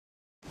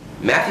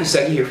Matthew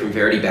Stucky here from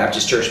Verity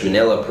Baptist Church,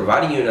 Manila,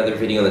 providing you another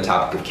video on the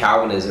topic of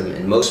Calvinism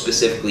and most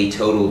specifically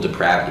total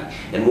depravity.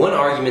 And one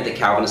argument that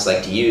Calvinists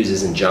like to use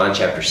is in John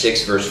chapter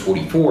 6 verse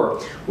 44,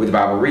 where the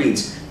Bible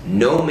reads,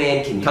 "No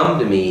man can come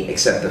to me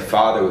except the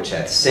Father which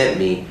hath sent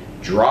me,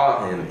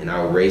 draw him, and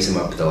I will raise him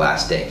up at the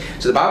last day."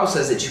 So the Bible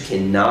says that you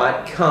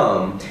cannot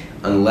come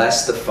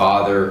unless the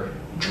Father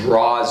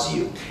draws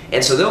you.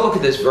 And so they'll look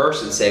at this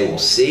verse and say, well,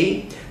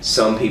 see,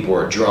 some people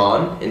are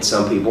drawn and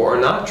some people are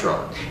not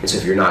drawn. And so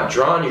if you're not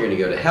drawn, you're going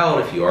to go to hell,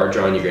 and if you are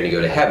drawn, you're going to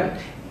go to heaven.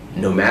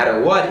 No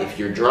matter what, if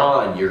you're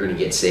drawn, you're going to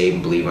get saved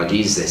and believe on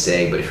Jesus, they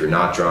say, but if you're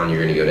not drawn,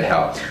 you're going to go to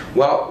hell.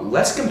 Well,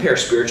 let's compare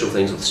spiritual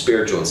things with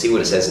spiritual and see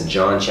what it says in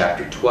John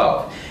chapter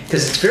 12.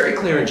 Because it's very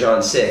clear in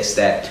John 6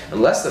 that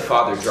unless the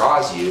Father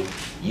draws you,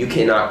 you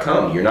cannot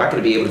come. You're not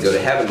going to be able to go to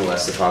heaven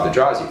unless the Father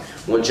draws you.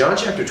 Well, in John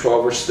chapter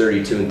 12, verse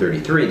 32 and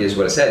 33, this is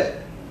what it says.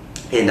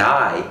 "And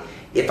I,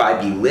 if I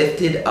be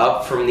lifted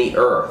up from the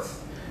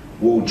earth,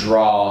 will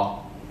draw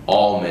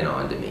all men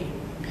unto me."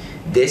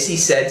 This he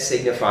said,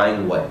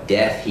 signifying what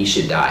death he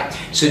should die.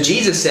 So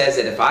Jesus says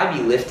that if I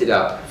be lifted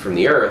up from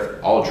the earth,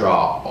 I'll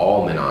draw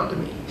all men unto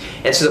me.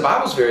 And so the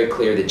Bible's very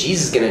clear that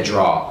Jesus is going to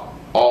draw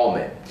all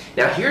men.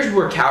 Now here's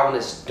where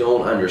Calvinists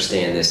don't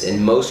understand this, and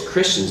most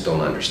Christians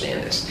don't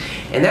understand this.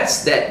 And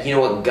that's that, you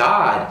know what,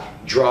 God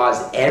draws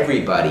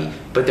everybody,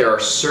 but there are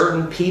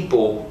certain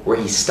people where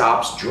he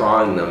stops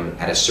drawing them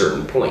at a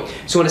certain point.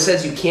 So when it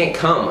says you can't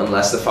come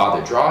unless the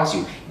Father draws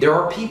you, there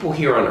are people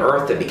here on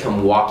earth that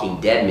become walking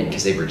dead men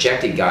because they've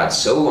rejected God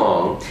so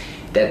long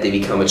that they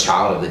become a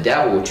child of the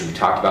devil, which we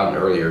talked about in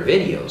earlier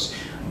videos.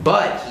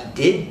 But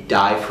he did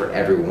die for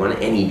everyone,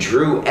 and he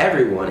drew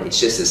everyone. It's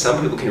just that some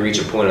people can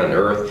reach a point on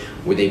earth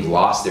where they've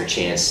lost their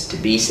chance to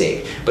be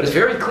saved. But it's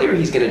very clear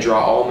he's going to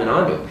draw all men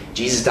onto him.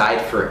 Jesus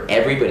died for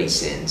everybody's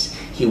sins.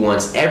 He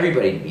wants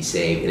everybody to be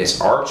saved, and it's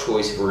our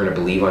choice if we're going to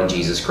believe on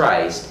Jesus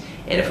Christ.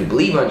 And if we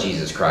believe on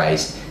Jesus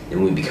Christ,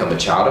 then we become a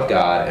child of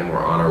God, and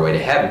we're on our way to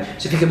heaven.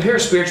 So if you compare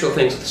spiritual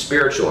things with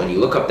spiritual, and you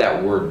look up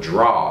that word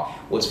draw,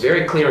 well, it's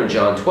very clear in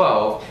John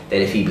 12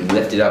 that if he be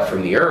lifted up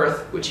from the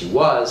earth, which he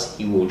was,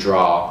 he will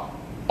draw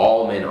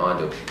all men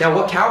onto him. Now,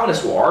 what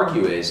Calvinists will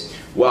argue is,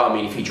 well, I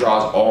mean, if he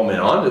draws all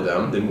men onto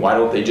them, then why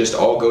don't they just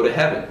all go to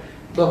heaven?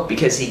 Look,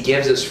 because he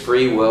gives us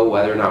free will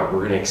whether or not we're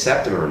going to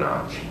accept him or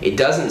not. It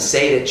doesn't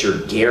say that you're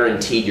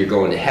guaranteed you're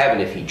going to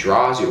heaven if he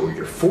draws you or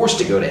you're forced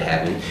to go to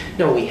heaven.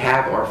 No, we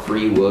have our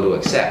free will to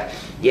accept.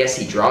 Yes,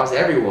 he draws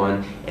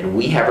everyone, and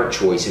we have our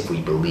choice if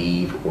we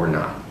believe or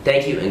not.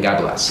 Thank you, and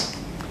God bless.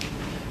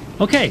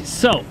 Okay,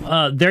 so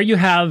there you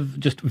have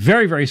just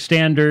very, very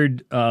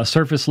standard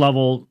surface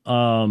level,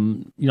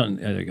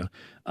 there you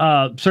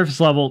go. Surface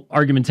level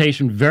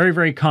argumentation, very,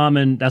 very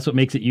common. That's what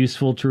makes it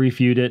useful to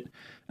refute it.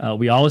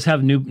 We always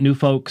have new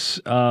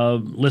folks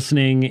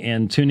listening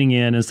and tuning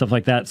in and stuff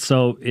like that.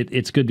 So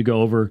it's good to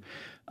go over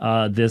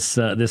this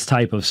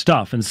type of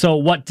stuff. And so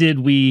what did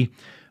we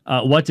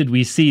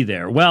see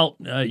there? Well,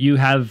 you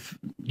have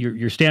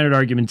your standard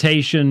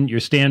argumentation, your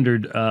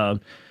standard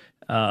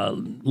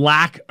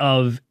lack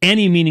of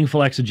any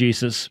meaningful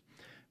exegesis.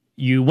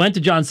 You went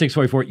to John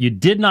 6:44. You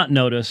did not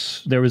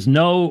notice there was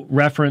no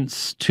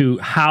reference to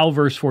how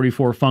verse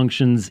 44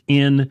 functions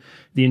in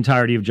the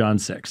entirety of John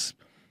 6.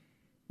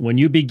 When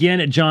you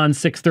begin at John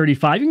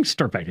 6:35, you can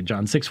start back at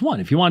John 6:1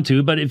 if you want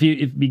to, but if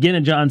you begin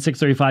at John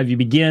 6:35, you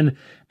begin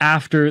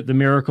after the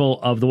miracle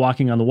of the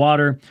walking on the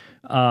water,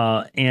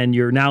 and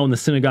you're now in the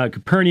synagogue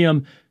of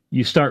Capernaum.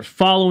 You start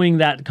following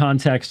that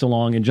context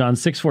along, and John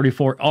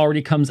 6:44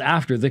 already comes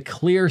after the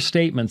clear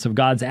statements of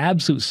God's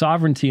absolute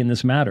sovereignty in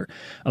this matter,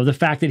 of the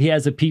fact that he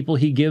has a people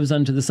he gives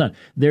unto the Son.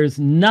 There's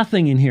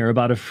nothing in here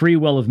about a free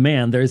will of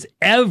man. There's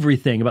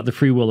everything about the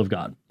free will of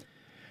God.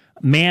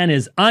 Man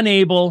is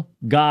unable,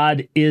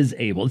 God is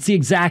able. It's the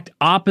exact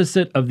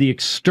opposite of the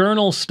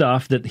external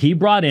stuff that he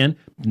brought in,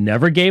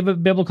 never gave a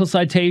biblical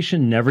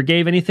citation, never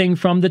gave anything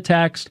from the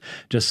text,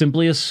 just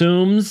simply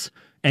assumes.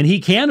 And he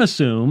can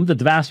assume that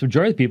the vast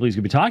majority of the people he's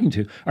going to be talking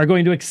to are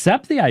going to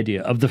accept the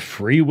idea of the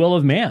free will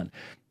of man.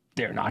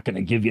 They're not going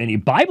to give you any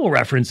Bible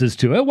references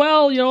to it.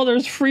 Well,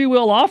 there's free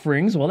will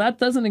offerings. Well, that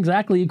doesn't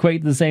exactly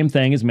equate to the same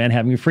thing as man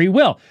having free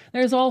will.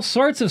 There's all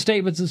sorts of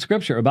statements in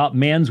Scripture about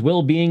man's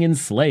will being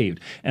enslaved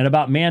and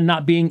about man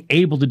not being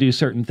able to do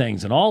certain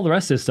things. And all the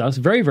rest of this stuff is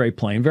very, very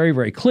plain, very,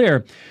 very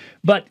clear.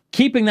 But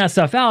keeping that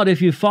stuff out,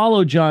 if you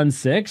follow John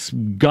 6,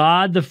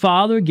 God the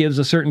Father gives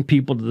a certain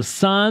people to the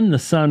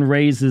Son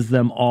raises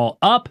them all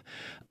up.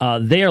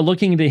 They are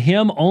looking to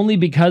him only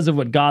because of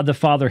what God the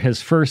Father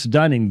has first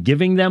done in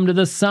giving them to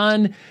the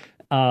Son.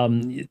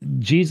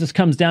 Jesus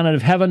comes down out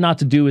of heaven not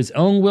to do his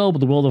own will, but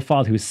the will of the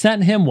Father who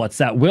sent him. What's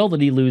that will?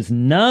 That he lose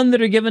none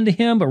that are given to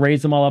him, but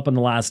raise them all up on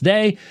the last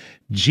day.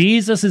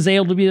 Jesus is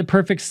able to be the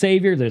perfect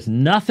Savior. There's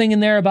nothing in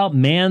there about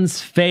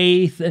man's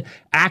faith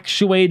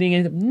actuating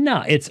it.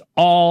 No, it's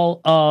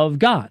all of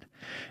God.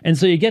 And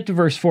so you get to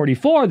verse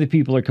 44, the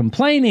people are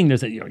complaining. They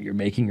say, you're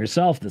making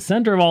yourself the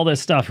center of all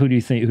this stuff. Who do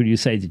you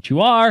say that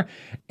you are?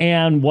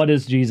 And what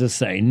does Jesus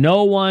say?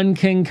 No one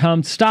can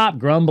come, stop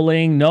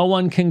grumbling. No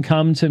one can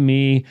come to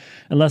me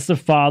unless the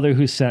Father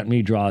who sent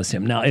me draws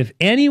him. Now, if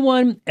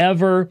anyone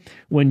ever,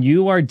 when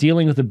you are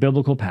dealing with a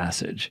biblical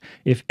passage,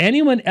 if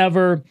anyone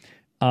ever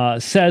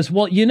says,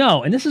 well,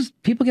 and this is,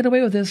 people get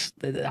away with this.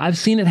 I've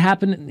seen it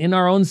happen in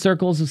our own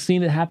circles. I've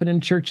seen it happen in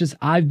churches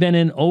I've been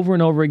in over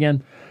and over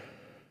again.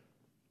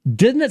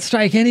 Didn't it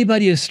strike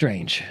anybody as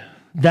strange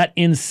that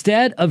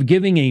instead of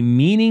giving a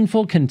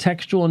meaningful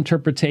contextual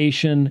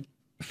interpretation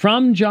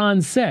from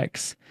John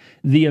 6,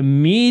 the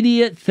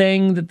immediate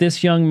thing that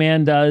this young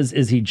man does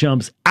is he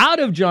jumps out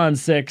of John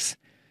 6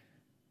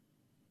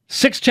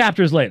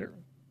 chapters later,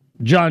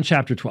 John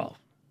chapter 12.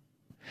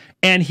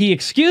 And he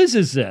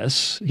excuses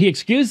this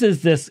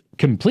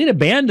complete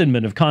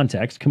abandonment of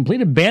context, complete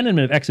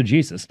abandonment of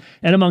exegesis.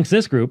 And amongst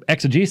this group,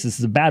 exegesis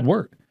is a bad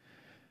word.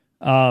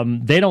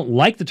 They don't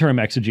like the term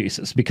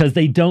exegesis because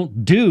they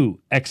don't do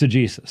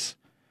exegesis.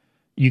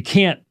 You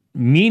can't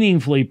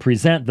meaningfully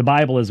present the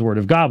Bible as the Word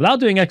of God without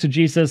doing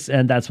exegesis,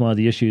 and that's one of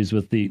the issues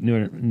with the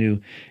new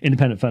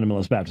independent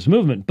fundamentalist Baptist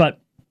movement. But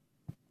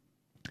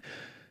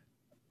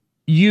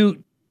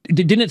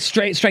didn't it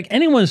strike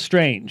anyone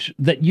strange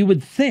that you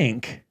would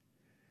think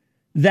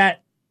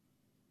that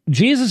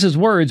Jesus'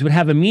 words would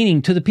have a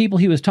meaning to the people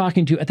he was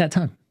talking to at that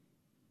time?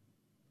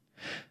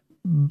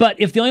 But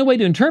if the only way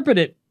to interpret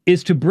it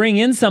is to bring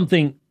in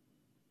something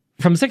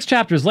from 6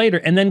 chapters later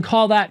and then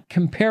call that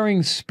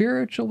comparing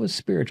spiritual with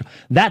spiritual,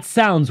 that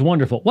sounds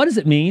wonderful. What does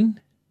it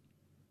mean?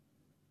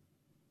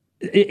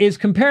 Is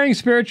comparing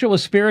spiritual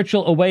with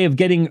spiritual a way of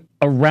getting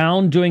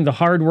around doing the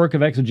hard work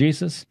of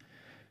exegesis?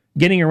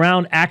 Getting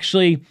around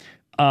actually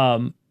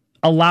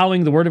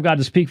allowing the Word of God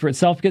to speak for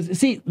itself? Because,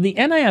 see, the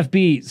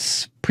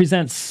NIFB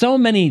presents so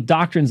many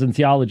doctrines and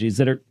theologies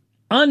that are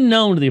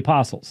unknown to the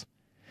apostles.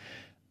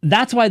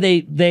 That's why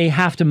they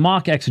have to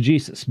mock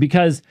exegesis,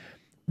 because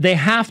they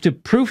have to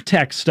proof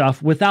text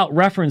stuff without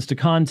reference to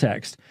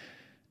context.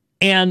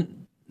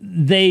 And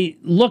they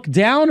look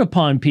down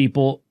upon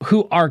people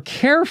who are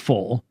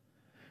careful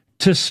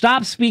to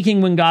stop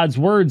speaking when God's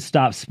Word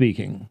stops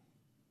speaking.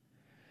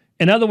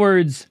 In other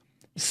words,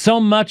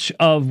 so much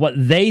of what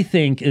they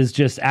think is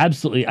just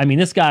absolutely,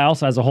 this guy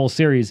also has a whole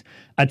series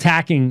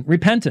attacking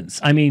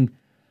repentance.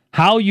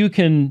 How you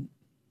can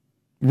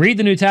read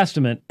the New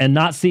Testament and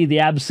not see the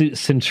absolute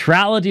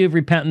centrality of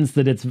repentance,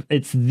 that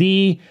it's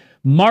the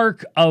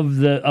mark of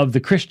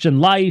the Christian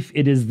life.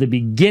 It is the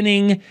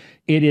beginning.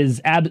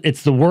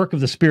 It's the work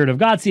of the Spirit of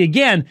God. See,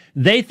 again,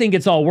 they think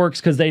it's all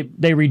works because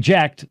they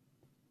reject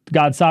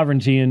God's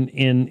sovereignty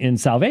in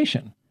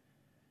salvation.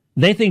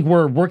 They think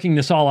we're working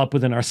this all up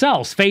within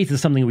ourselves. Faith is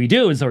something we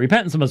do, and so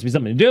repentance must be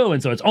something to do,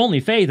 and so it's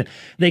only faith.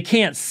 They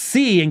can't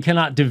see and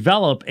cannot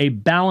develop a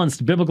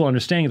balanced biblical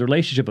understanding of the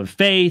relationship of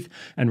faith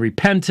and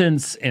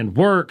repentance and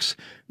works,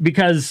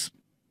 because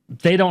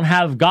they don't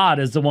have God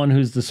as the one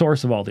who's the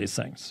source of all these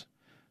things.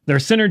 They're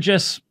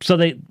synergists, so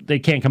they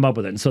can't come up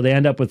with it. And so they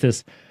end up with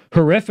this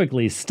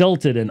horrifically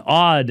stilted and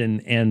odd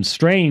and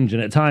strange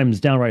and at times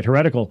downright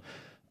heretical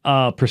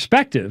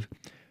perspective.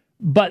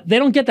 But they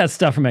don't get that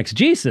stuff from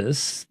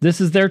exegesis. This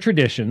is their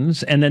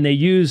traditions, and then they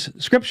use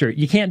Scripture.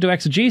 You can't do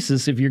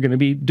exegesis if you're going to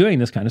be doing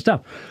this kind of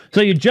stuff.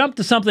 So you jump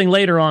to something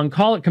later on,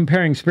 call it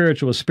comparing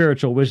spiritual with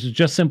spiritual, which is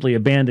just simply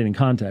abandoning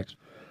context.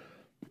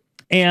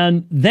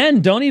 And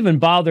then don't even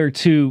bother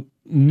to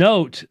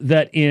note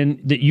that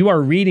you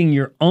are reading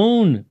your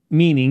own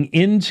meaning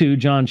into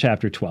John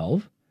chapter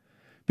 12.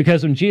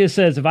 Because when Jesus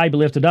says, if I be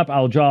lifted up, I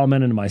will draw all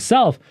men unto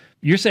myself,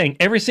 you're saying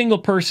every single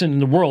person in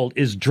the world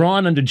is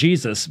drawn unto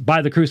Jesus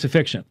by the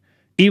crucifixion,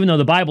 even though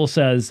the Bible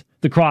says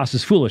the cross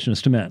is foolishness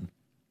to men.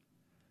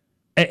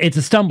 It's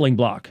a stumbling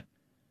block.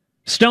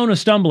 Stone of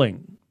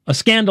stumbling, a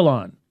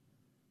scandalon.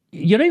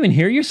 You don't even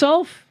hear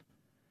yourself?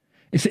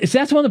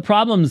 That's one of the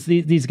problems,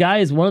 these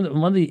guys, one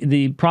of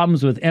the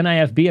problems with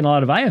NIFB and a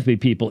lot of IFB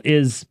people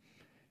is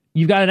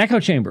you've got an echo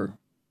chamber.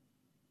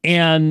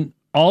 And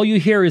all you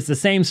hear is the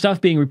same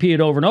stuff being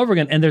repeated over and over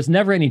again, and there's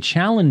never any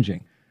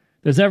challenging.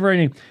 There's never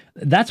any.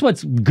 That's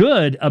what's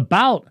good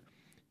about,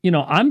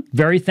 I'm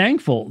very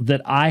thankful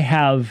that I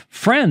have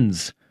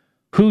friends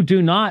who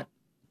do not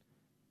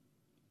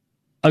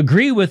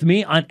agree with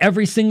me on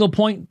every single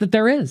point that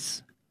there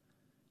is.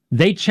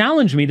 They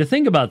challenge me to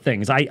think about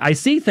things. I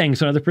see things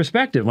from another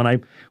perspective. When I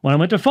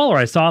went to Fuller,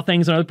 I saw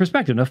things from another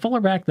perspective. Now,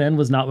 Fuller back then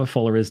was not what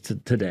Fuller is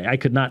today. I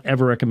could not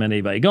ever recommend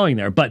anybody going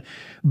there. But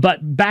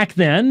back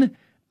then,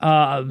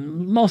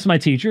 most of my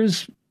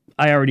teachers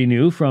I already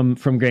knew from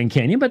Grand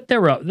Canyon, but there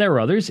were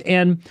others,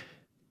 and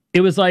it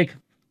was like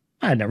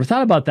I had never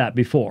thought about that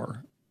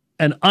before.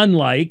 And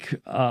unlike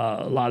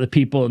a lot of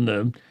people in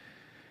the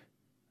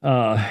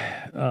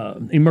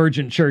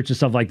emergent church and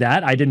stuff like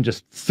that, I didn't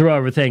just throw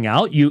everything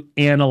out. You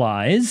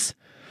analyze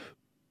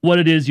what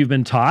it is you've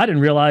been taught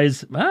and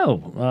realize,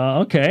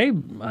 okay,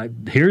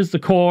 here's the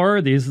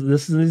core. These are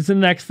the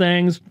next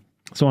things,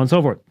 so on and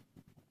so forth.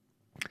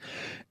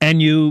 And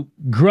you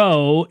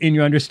grow in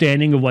your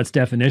understanding of what's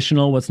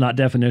definitional, what's not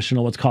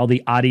definitional, what's called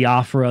the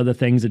adiaphora, the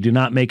things that do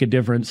not make a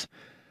difference.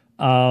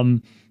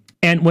 And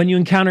when you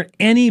encounter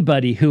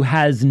anybody who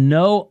has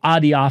no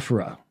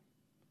adiaphora,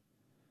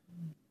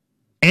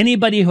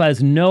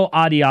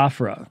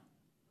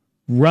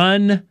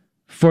 run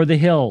for the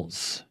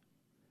hills.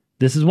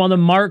 This is one of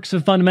the marks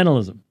of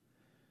fundamentalism,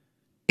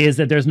 is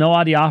that there's no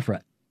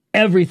adiaphora.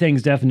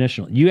 Everything's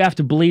definitional. You have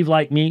to believe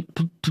like me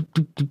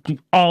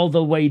all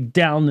the way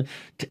down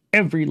to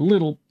every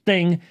little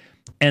thing.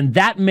 And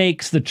that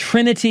makes the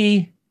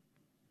Trinity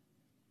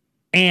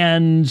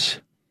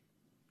and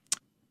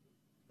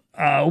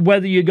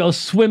whether you go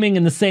swimming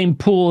in the same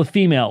pool of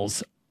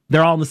females,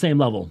 they're all on the same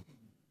level.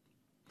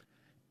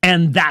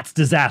 And that's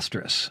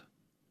disastrous.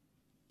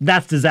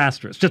 That's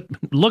disastrous. Just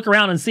look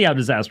around and see how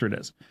disastrous it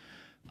is.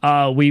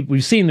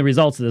 We've seen the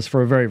results of this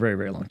for a very, very,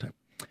 very long time.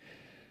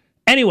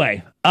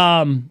 Anyway,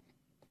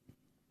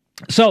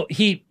 so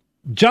he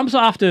jumps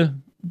off to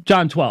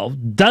John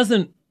 12,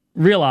 doesn't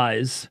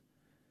realize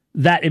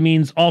that it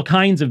means all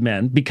kinds of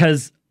men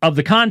because of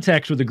the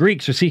context where the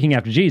Greeks are seeking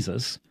after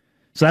Jesus.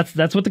 So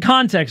that's what the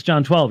context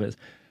John 12 is.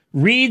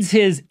 Reads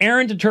his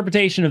errant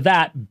interpretation of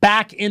that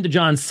back into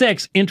John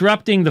 6,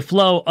 interrupting the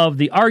flow of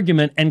the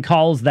argument, and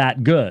calls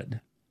that good.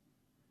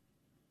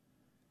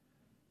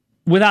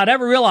 Without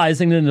ever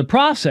realizing that in the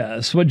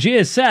process, what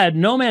Jesus said,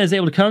 no man is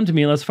able to come to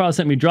me unless the Father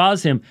sent me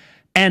draws him,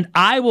 and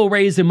I will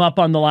raise him up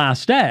on the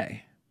last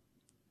day.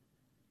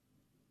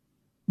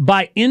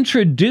 By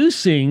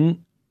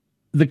introducing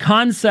the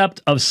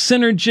concept of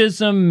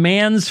synergism,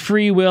 man's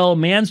free will,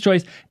 man's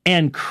choice,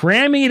 and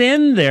cramming it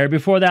in there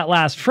before that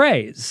last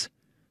phrase,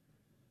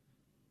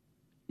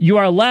 you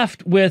are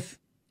left with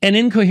an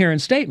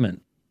incoherent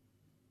statement.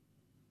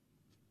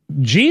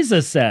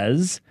 Jesus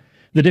says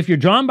that if you're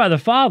drawn by the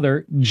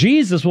Father,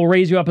 Jesus will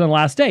raise you up in the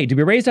last day. To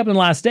be raised up in the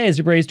last day is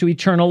to be raised to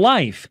eternal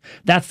life.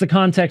 That's the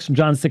context from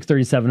John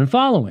 6:37 and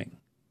following.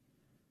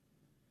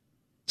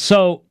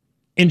 So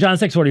in John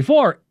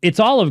 6:44, it's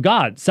all of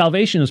God.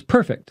 Salvation is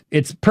perfect.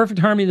 It's perfect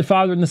harmony of the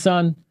Father and the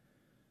Son,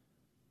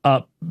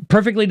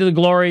 perfectly to the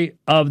glory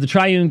of the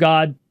triune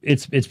God.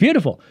 It's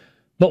beautiful.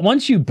 But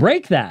once you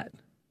break that,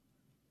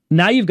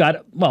 now you've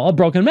got, well, a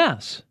broken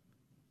mess.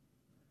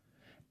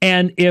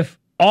 And if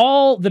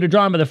all that are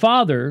drawn by the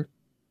Father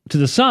to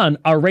the Son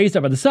are raised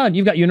up by the Son,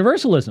 you've got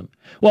universalism.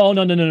 Well,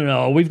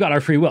 no. We've got our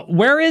free will.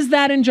 Where is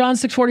that in John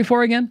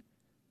 6:44 again?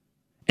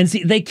 And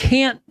see, they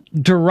can't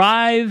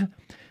derive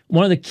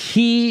one of the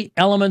key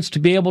elements to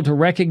be able to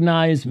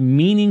recognize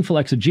meaningful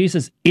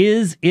exegesis.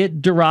 Is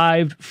it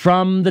derived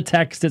from the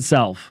text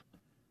itself?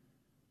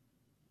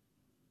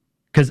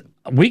 Because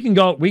we can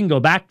go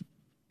back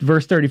to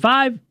verse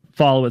 35,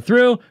 follow it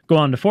through, go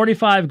on to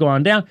 45, go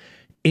on down.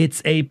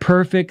 It's a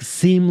perfect,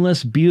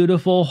 seamless,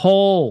 beautiful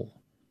whole.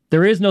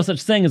 There is no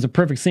such thing as a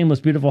perfect, seamless,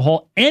 beautiful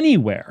whole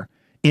anywhere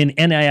in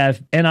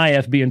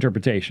NIFB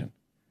interpretation.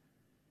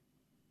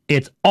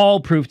 It's all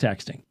proof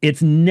texting.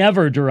 It's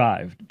never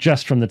derived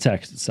just from the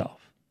text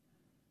itself.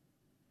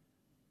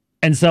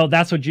 And so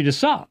that's what you just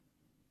saw.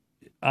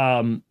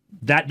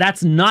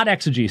 That's not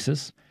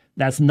exegesis.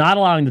 That's not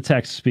allowing the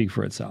text to speak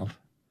for itself.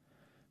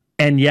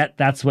 And yet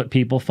that's what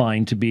people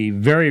find to be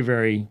very,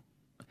 very...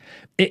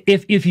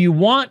 If you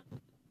want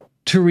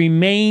to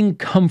remain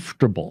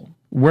comfortable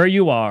where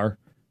you are,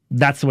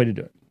 that's the way to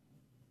do it.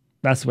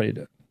 That's the way to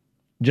do it.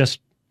 Just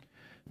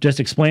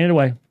explain it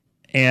away,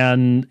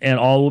 and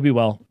all will be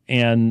well,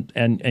 and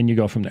you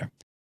go from there.